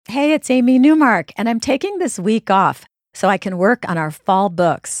Hey, it's Amy Newmark, and I'm taking this week off so I can work on our fall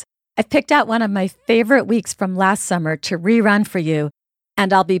books. I've picked out one of my favorite weeks from last summer to rerun for you,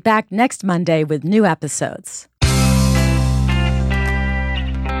 and I'll be back next Monday with new episodes.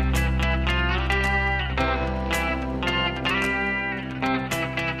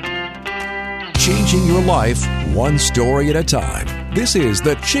 Changing your life one story at a time. This is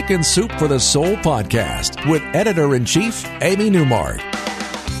the Chicken Soup for the Soul podcast with Editor-in-Chief Amy Newmark.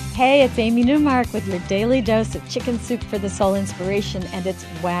 Hey, it's Amy Newmark with your daily dose of Chicken Soup for the Soul inspiration, and it's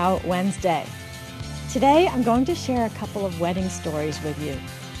Wow Wednesday. Today, I'm going to share a couple of wedding stories with you,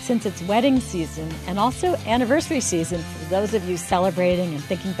 since it's wedding season and also anniversary season for those of you celebrating and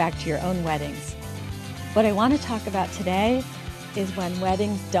thinking back to your own weddings. What I want to talk about today is when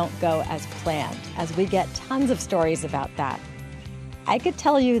weddings don't go as planned, as we get tons of stories about that. I could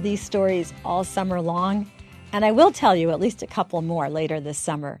tell you these stories all summer long, and I will tell you at least a couple more later this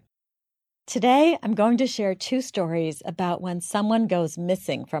summer. Today, I'm going to share two stories about when someone goes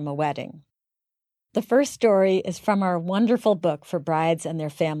missing from a wedding. The first story is from our wonderful book for brides and their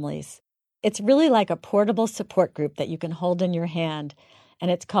families. It's really like a portable support group that you can hold in your hand, and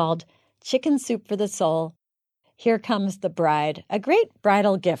it's called Chicken Soup for the Soul. Here Comes the Bride, a great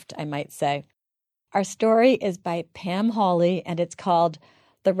bridal gift, I might say. Our story is by Pam Hawley, and it's called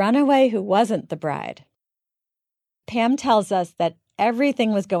The Runaway Who Wasn't the Bride. Pam tells us that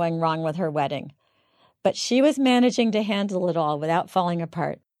everything was going wrong with her wedding, but she was managing to handle it all without falling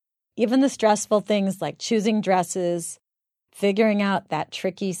apart. Even the stressful things like choosing dresses, figuring out that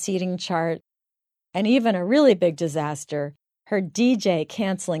tricky seating chart, and even a really big disaster, her DJ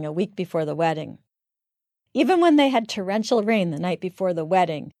canceling a week before the wedding. Even when they had torrential rain the night before the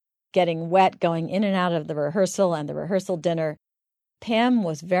wedding, getting wet going in and out of the rehearsal and the rehearsal dinner, Pam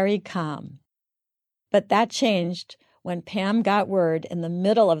was very calm. But that changed when Pam got word in the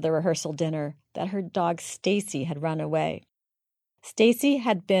middle of the rehearsal dinner that her dog Stacy had run away. Stacy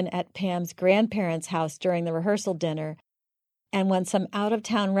had been at Pam's grandparents' house during the rehearsal dinner, and when some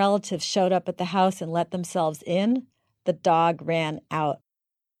out-of-town relatives showed up at the house and let themselves in, the dog ran out.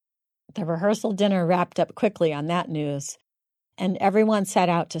 The rehearsal dinner wrapped up quickly on that news, and everyone set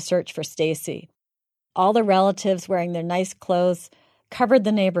out to search for Stacy. All the relatives wearing their nice clothes covered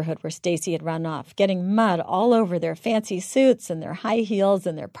the neighborhood where Stacy had run off, getting mud all over their fancy suits and their high heels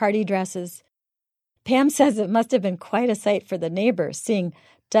and their party dresses. Pam says it must have been quite a sight for the neighbors, seeing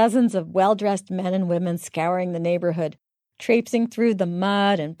dozens of well-dressed men and women scouring the neighborhood, traipsing through the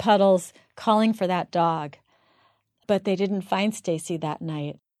mud and puddles, calling for that dog. But they didn't find Stacy that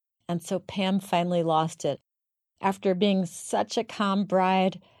night. And so Pam finally lost it. After being such a calm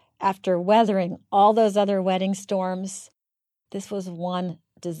bride, after weathering all those other wedding storms, this was one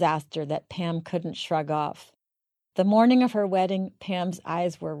disaster that Pam couldn't shrug off. The morning of her wedding, Pam's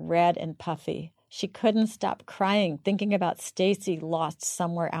eyes were red and puffy. She couldn't stop crying, thinking about Stacy lost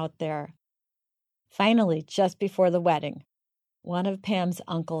somewhere out there. Finally, just before the wedding, one of Pam's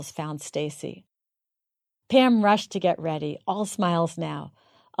uncles found Stacy. Pam rushed to get ready, all smiles now,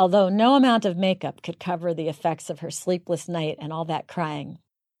 although no amount of makeup could cover the effects of her sleepless night and all that crying.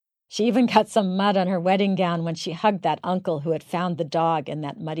 She even got some mud on her wedding gown when she hugged that uncle who had found the dog in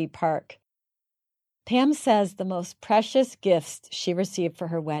that muddy park. Pam says the most precious gifts she received for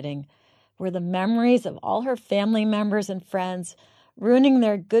her wedding were the memories of all her family members and friends ruining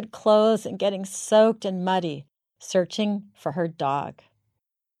their good clothes and getting soaked and muddy, searching for her dog.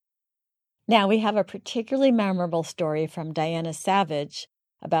 Now we have a particularly memorable story from Diana Savage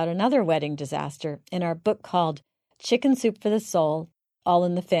about another wedding disaster in our book called Chicken Soup for the Soul, All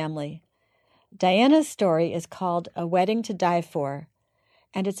in the Family. Diana's story is called A Wedding to Die For,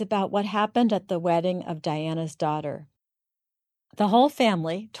 and it's about what happened at the wedding of Diana's daughter. The whole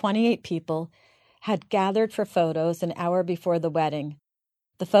family, 28 people, had gathered for photos an hour before the wedding.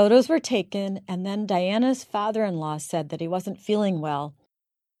 The photos were taken, and then Diana's father-in-law said that he wasn't feeling well,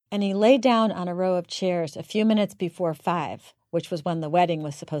 and he lay down on a row of chairs a few minutes before 5, which was when the wedding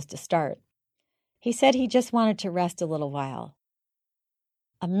was supposed to start. He said he just wanted to rest a little while.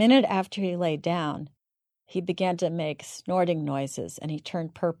 A minute after he lay down, he began to make snorting noises, and he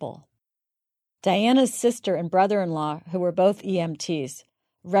turned purple. Diana's sister and brother-in-law, who were both EMTs,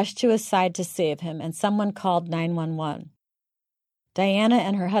 rushed to his side to save him, and someone called 911. Diana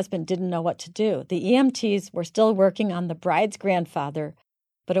and her husband didn't know what to do. The EMTs were still working on the bride's grandfather,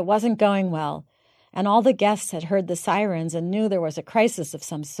 but it wasn't going well, and all the guests had heard the sirens and knew there was a crisis of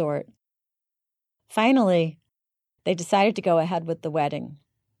some sort. Finally, they decided to go ahead with the wedding.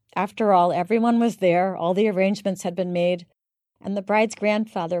 After all, everyone was there, all the arrangements had been made, and the bride's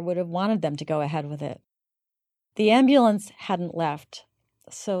grandfather would have wanted them to go ahead with it. The ambulance hadn't left.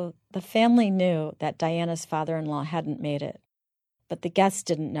 So the family knew that Diana's father-in-law hadn't made it, but the guests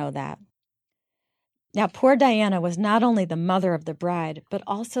didn't know that. Now, poor Diana was not only the mother of the bride, but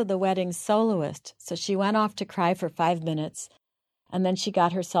also the wedding soloist, so she went off to cry for 5 minutes, and then she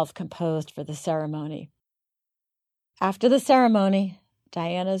got herself composed for the ceremony. After the ceremony,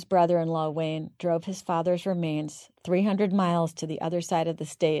 Diana's brother-in-law, Wayne, drove his father's remains 300 miles to the other side of the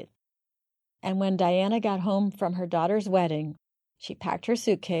state. And when Diana got home from her daughter's wedding, she packed her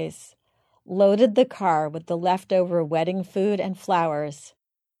suitcase, loaded the car with the leftover wedding food and flowers,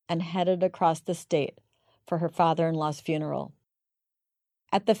 and headed across the state for her father-in-law's funeral.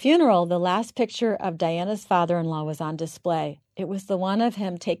 At the funeral, the last picture of Diana's father-in-law was on display. It was the one of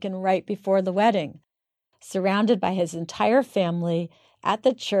him taken right before the wedding, surrounded by his entire family at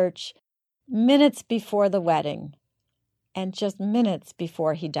the church minutes before the wedding, and just minutes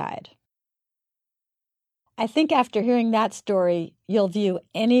before he died. I think after hearing that story, you'll view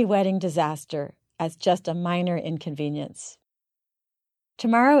any wedding disaster as just a minor inconvenience.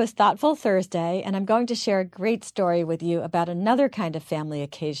 Tomorrow is Thoughtful Thursday, and I'm going to share a great story with you about another kind of family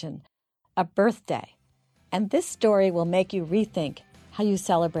occasion, a birthday. And this story will make you rethink how you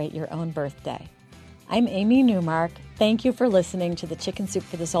celebrate your own birthday. I'm Amy Newmark. Thank you for listening to the Chicken Soup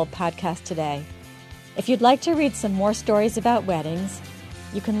for the Soul podcast today. If you'd like to read some more stories about weddings,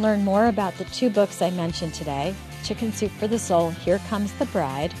 you can learn more about the 2 books I mentioned today, Chicken Soup for the Soul, Here Comes the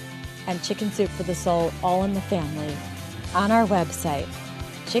Bride, and Chicken Soup for the Soul, All in the Family, on our website,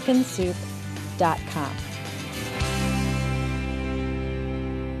 chickensoup.com.